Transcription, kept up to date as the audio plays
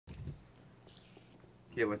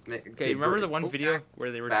Okay, let's make. Okay, remember the one video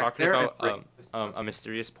where they were talking there and about break this stuff. a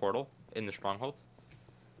mysterious portal in the strongholds?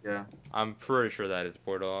 Yeah. I'm pretty sure that is a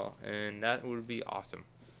portal, and that would be awesome.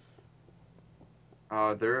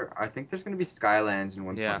 I think there's gonna be Skylands in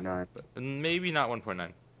Yeah, 1.9. but maybe not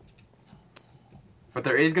 1.9, But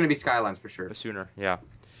there is gonna be Skylands for sure. but sooner. Yeah.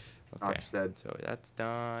 Okay. Notch said. So that's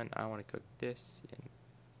done. I want to cook this. And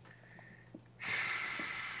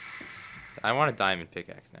I want a diamond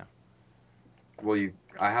pickaxe now. Well,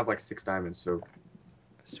 I have like 6 diamonds, so.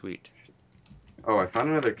 Sweet. Oh, I found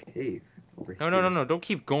another cave over No, here. no, no, no! Don't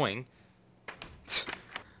keep going.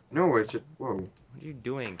 No, it's just whoa. What are you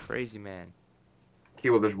doing, crazy man? Okay,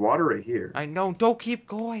 well, there's water right here. I know. Don't keep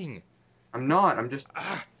going. I'm not. I'm just.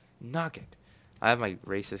 Nugget. I have my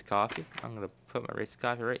racist coffee. I'm gonna put my racist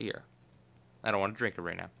coffee right here. I don't want to drink it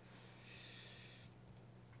right now.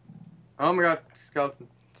 Oh my God, skeleton.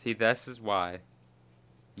 See, this is why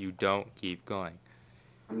you don't keep going.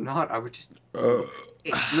 I'm not. I would just.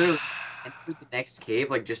 It literally entered the next cave,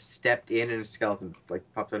 like just stepped in and a skeleton like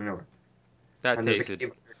popped out of nowhere. That And there's a tasted.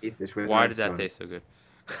 cave underneath this with Why did that redstone. taste so good?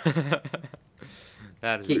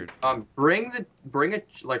 That is Okay, weird. bring a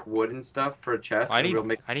like wood and stuff for a chest. I and need we'll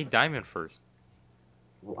make. I need diamond first.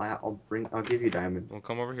 Well, I'll give you diamond. Well,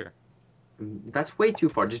 come over here. That's way too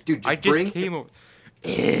far. Just dude, I just just came over.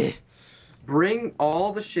 bring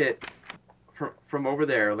all the shit from over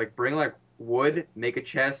there. Like bring like wood, make a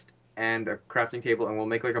chest and a crafting table, and we'll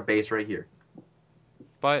make like a base right here.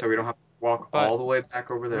 But So we don't have to walk all the way back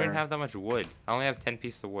over we there. don't have that much wood. I only have 10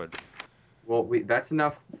 pieces of wood. Well, that's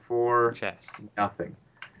enough for Chest. nothing.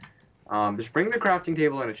 Just bring the crafting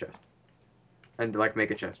table and a chest, and like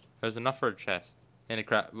make a chest. There's enough for a chest and a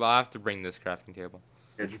craft. Well, I have to bring this crafting table.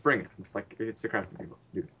 Yeah, just bring it. It's a crafting table,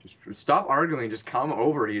 dude. Just stop arguing. Just come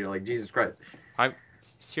over here, like Jesus Christ.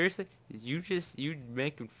 Seriously, you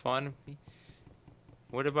making fun of me?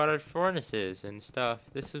 What about our furnaces and stuff?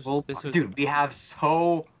 This was Dude, we have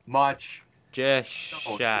so much. Just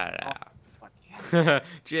stone. shut Oh, up. fuck yeah.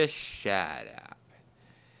 Just shut up.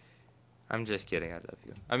 I'm just kidding. I love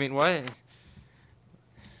you. I mean, what?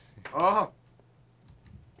 Oh.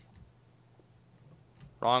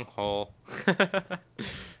 Wrong hole.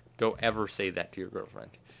 Don't ever say that to your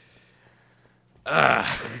girlfriend. I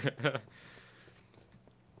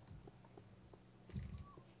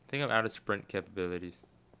think I'm out of sprint capabilities.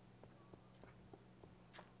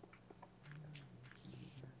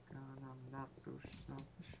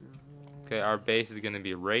 Okay, our base is gonna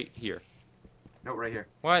be right here. No, right here.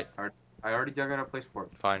 What? I already dug out a place for it.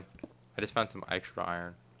 Fine. I just found some extra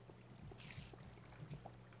iron.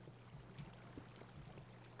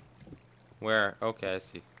 Where? Okay, I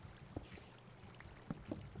see.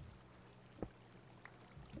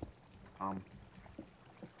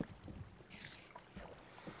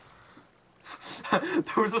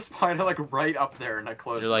 There was a spider like right up there, and I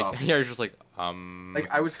closed You're it like, off. you're just like,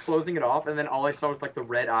 Like I was closing it off, and then all I saw was like the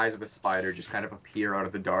red eyes of a spider just kind of appear out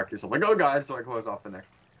of the darkness. I'm like, oh god! So I closed off the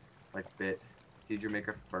next like bit. Did you make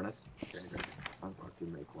a furnace? Okay, great. I'm about to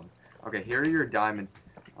make one. Okay, here are your diamonds.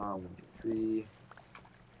 1, 2, 3.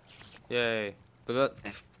 Yay. But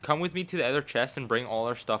come with me to the other chest and bring all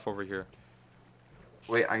our stuff over here.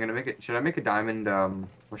 Wait, I'm gonna make it. Should I make a diamond?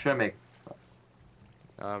 What should I make?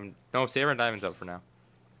 No, save our diamonds up for now.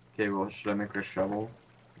 Okay, well, should I make a shovel?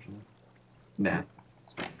 Nah.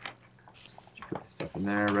 Just put this stuff in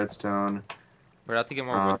there. Redstone. We're about to get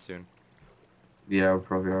more wood soon. Yeah, we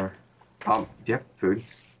probably are. Do you have food?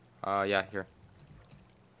 Yeah, here.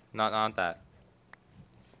 Not that.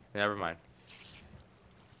 Never mind.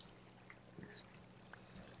 Thanks.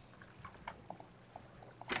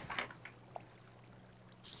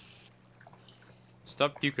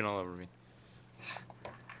 Stop puking all over me.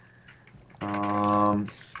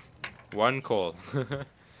 1 coal.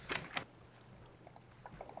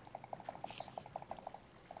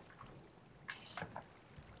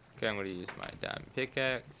 Okay, I'm gonna use my diamond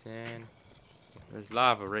pickaxe, and there's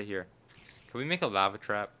lava right here. Can we make a lava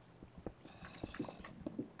trap?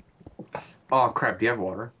 Oh crap! Do you have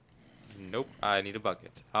water? Nope, I need a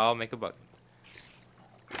bucket. I'll make a bucket.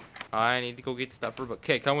 I need to go get stuff for a bucket.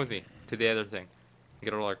 Okay, come with me to the other thing.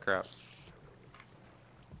 Get all our crap.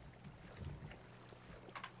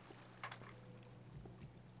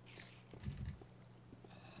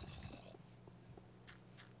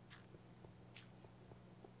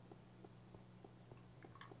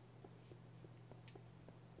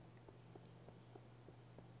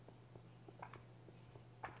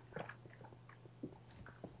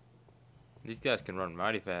 These guys can run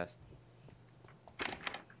mighty fast.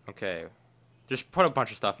 Okay. Just put a bunch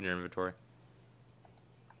of stuff in your inventory.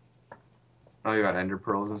 Oh, you got ender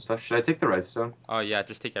pearls and stuff. Should I take the redstone? Oh yeah,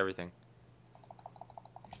 just take everything.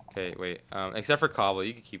 Okay, wait. Except for cobble,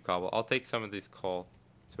 you can keep cobble. I'll take some of these coal,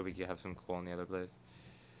 so we can have some coal in the other place.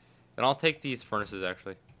 And I'll take these furnaces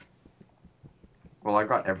actually. Well, I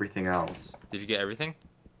got everything else. Did you get everything?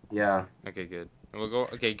 Yeah. Okay, good. And we'll go.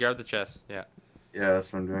 Okay, grab the chest. Yeah. Yeah,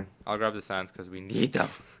 that's what I'm doing. I'll grab the sands because we need them.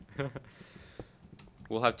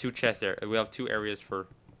 We'll have 2 chests there. We have 2 areas for.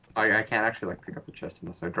 I can't actually like pick up the chest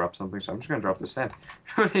unless I drop something, so I'm just gonna drop the sand.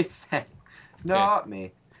 Who needs sand? Not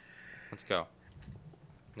me. Let's go.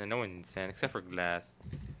 No one needs sand except for glass.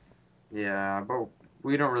 Yeah, but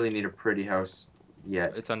we don't really need a pretty house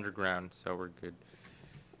yet. It's underground, so we're good.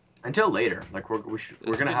 Until later. Like we're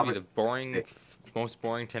gonna have the boring, most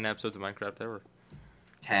boring 10 episodes of Minecraft ever.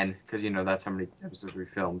 10, because you know that's how many episodes we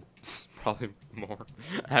filmed. Probably more,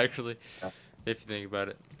 actually, Yeah. if you think about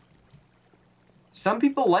it. Some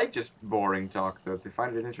people like just boring talk though. They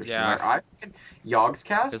find it interesting. Yeah. Like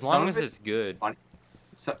Yogscast. As long as it's good. Funny.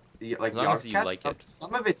 So, like As long as you Yogscast, like it.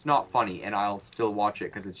 some of it's not funny, and I'll still watch it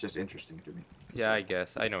because it's just interesting to me. Yeah, I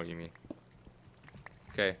guess. I know what you mean.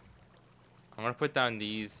 Okay. I'm gonna put down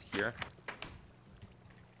these here.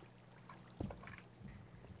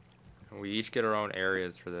 We each get our own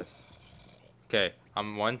areas for this. Okay,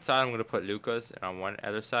 on one side I'm gonna put Luca's, and on one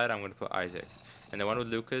other side I'm gonna put Isaac's. And the one with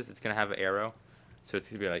Luca's, it's gonna have an arrow, so it's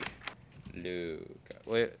gonna be like Luca.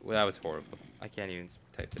 Wait, well, that was horrible. I can't even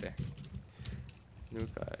type today.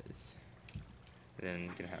 Luca's. And then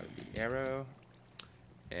we're gonna have the arrow,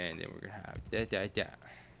 and then we're gonna have da.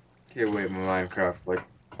 Okay, wait, my Minecraft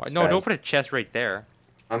like. No, don't put a chest right there.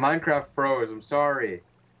 My Minecraft froze. I'm sorry.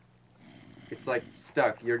 It's like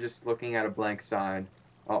stuck. You're just looking at a blank sign.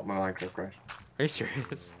 Oh, my Minecraft crashed. Are you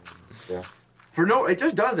serious? Yeah. It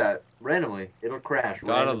just does that randomly. It'll crash.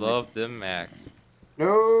 Gotta randomly. love them Max.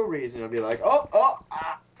 No reason. It'll be like,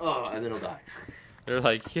 and then it'll die. They're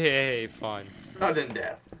like, yay, fun. Sudden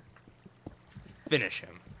death. Finish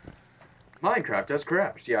him. Minecraft has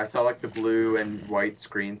crashed. Yeah, I saw like the blue and white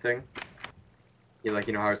screen thing. Yeah, like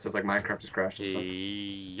you know how it says like Minecraft has crashed and stuff. Yep.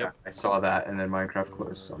 Yeah, I saw that and then Minecraft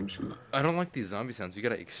closed. So I'm just gonna. I don't like these zombie sounds. You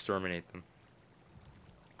gotta exterminate them.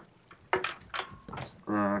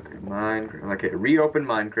 Okay, Minecraft. Okay, reopen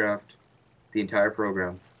Minecraft. The entire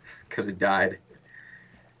program, because it died.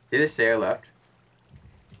 Did it say I left?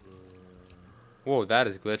 Whoa, that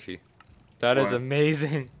is glitchy. That is What?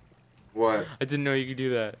 amazing. What? I didn't know you could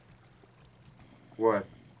do that. What?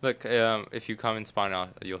 Look, if you come and spawn out,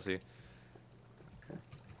 you'll see.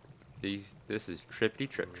 Okay. This is trippity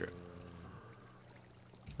trip.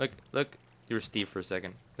 Look. You were Steve for a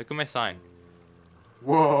second. Look at my sign.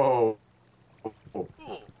 Whoa.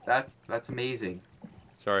 That's amazing.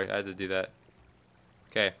 Sorry, I had to do that.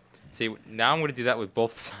 Okay. See, now I'm gonna do that with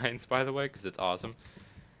both signs, by the way, because it's awesome.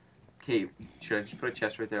 Okay, should I just put a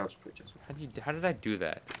chest right there? I'll just put a chest right How did I do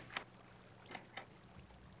that?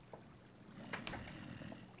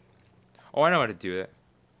 Oh, I know how to do it.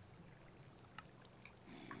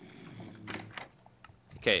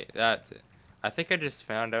 Okay, that's it. I think I just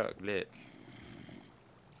found out a glitch.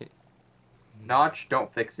 there. Notch,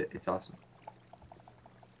 don't fix it. It's awesome.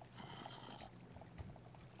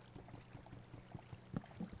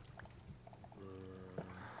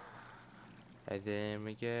 And then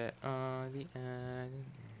we get on the end.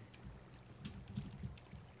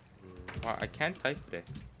 Wow, I can't type today.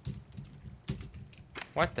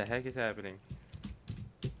 What the heck is happening?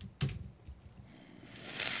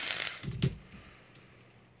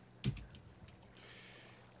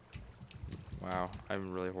 Wow,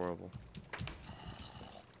 I'm really horrible.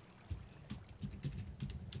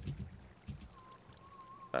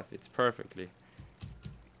 That fits perfectly.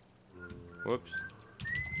 Whoops.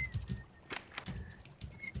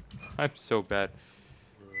 I'm so bad.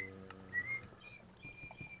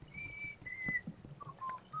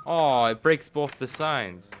 Oh, it breaks both the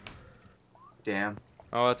signs. Damn.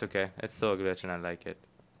 Oh, that's okay. It's still a glitch and I like it.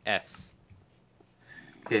 S.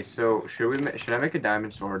 Okay, so should I make a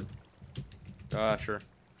diamond sword? Sure.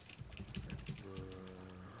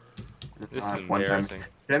 This is I have one embarrassing.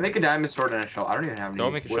 Should I make a diamond sword and a shovel? I don't even have any.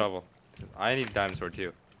 Don't make a wood. shovel. I need a diamond sword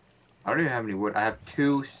too. I don't even have any wood. I have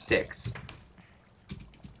 2 sticks.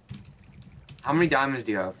 How many diamonds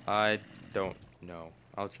do you have? I don't know.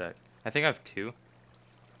 I'll check. I think I have 2.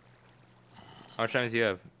 How much diamonds do you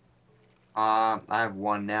have? I have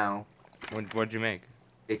 1 now. What'd you make?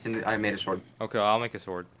 It's in. I made a sword. Okay, I'll make a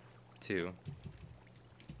sword. 2.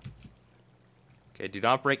 Okay, do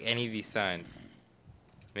not break any of these signs.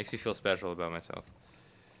 Makes me feel special about myself.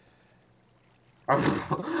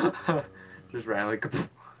 Just randomly.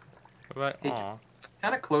 What about, Hey, aw. let's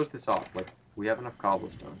kind of close this off. Like, We have enough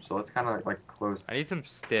cobblestone, so let's kind of like close I need some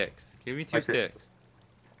sticks. Give me 2 Like this. sticks.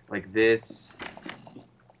 like this.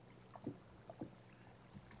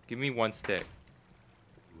 Give me 1 stick.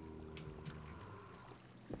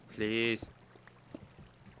 Please.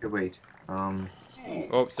 Okay, wait.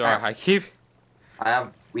 Oh, sorry. I keep. I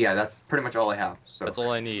have. Yeah, that's pretty much all I have. So That's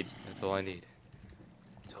all I need. That's all I need.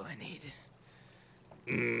 That's all I need.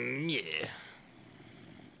 Yeah.